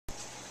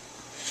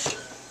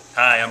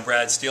Hi, I'm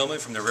Brad Steelman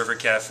from the River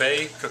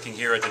Cafe, cooking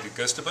here at the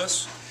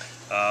Gustibus.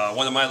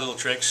 One of my little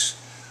tricks,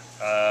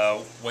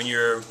 when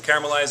you're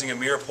caramelizing a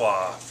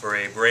mirepoix for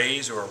a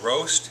braise or a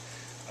roast,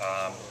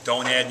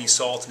 don't add any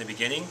salt in the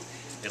beginning.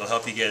 It'll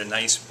help you get a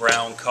nice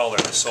brown color.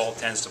 The salt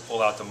tends to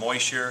pull out the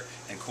moisture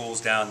and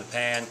cools down the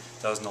pan,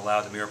 doesn't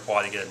allow the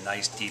mirepoix to get a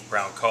nice deep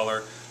brown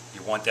color.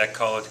 You want that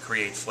color to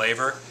create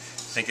flavor.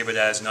 Think of it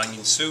as an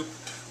onion soup,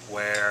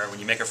 where when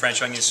you make a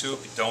French onion soup,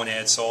 you don't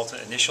add salt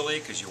initially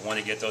because you want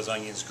to get those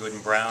onions good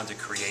and brown to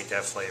create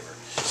that flavor.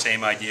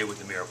 Same idea with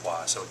the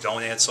mirepoix. So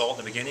don't add salt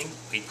in the beginning,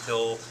 wait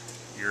till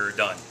you're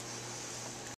done.